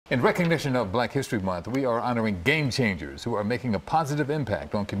In recognition of Black History Month, we are honoring game changers who are making a positive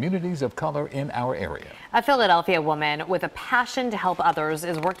impact on communities of color in our area. A Philadelphia woman with a passion to help others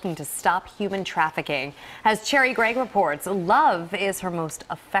is working to stop human trafficking. As Cherri Gregg reports, love is her most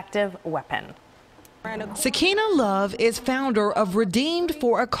effective weapon. Sakina Love is founder of Redeemed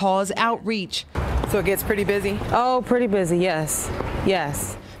for a Cause Outreach. So it gets pretty busy? Oh, pretty busy, yes.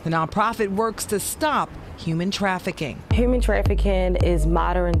 Yes. The nonprofit works to stop human trafficking. Human trafficking is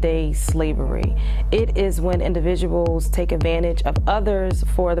modern day slavery. It is when individuals take advantage of others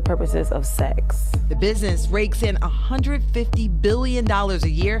for the purposes of sex. The business rakes in $150 billion a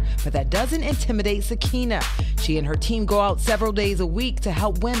year, but that doesn't intimidate Sakina. She and her team go out several days a week to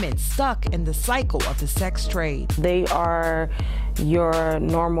help women stuck in the cycle of the sex trade. They are your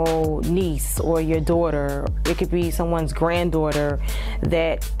normal niece or your daughter. It could be someone's granddaughter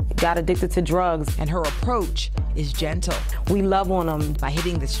that got addicted to drugs. And her approach is gentle. We love on them. By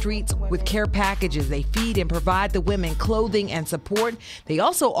hitting the streets with care packages, they feed and provide the women clothing and support. They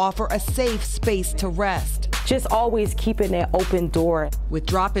also offer a safe space to rest. Just always keeping that open door. With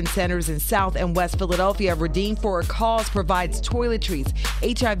drop-in centers in South and West Philadelphia, Redeemed for a Cause provides toiletries,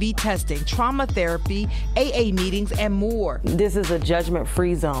 HIV testing, trauma therapy, AA meetings, and more. This is a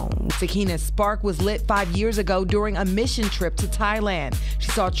judgment-free zone. Sakina's spark was lit 5 years ago during a mission trip to Thailand.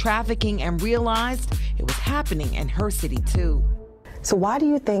 She saw trafficking and realized it was happening in her city too. So why do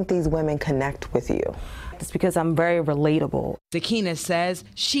you think these women connect with you? It's because I'm very relatable. Sakina says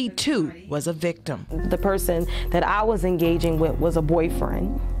she too was a victim. The person that I was engaging with was a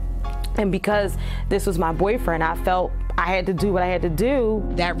boyfriend. And because this was my boyfriend, I felt I had to do what I had to do.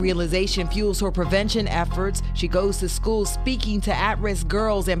 That realization fuels her prevention efforts. She goes to school speaking to at-risk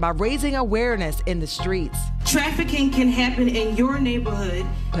girls and by raising awareness in the streets. Trafficking can happen in your neighborhood.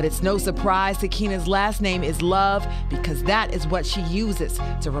 But it's no surprise Sakina's last name is Love, because that is what she uses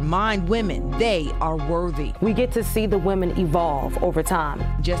to remind women they are worthy. We get to see the women evolve over time.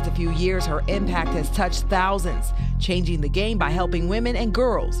 In just a few years, her impact has touched thousands, changing the game by helping women and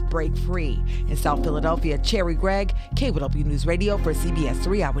girls break free. In South Philadelphia, Cherri Gregg, KW News Radio for CBS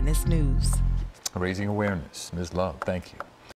 3 Eyewitness News. Raising awareness. Ms. Love, thank you.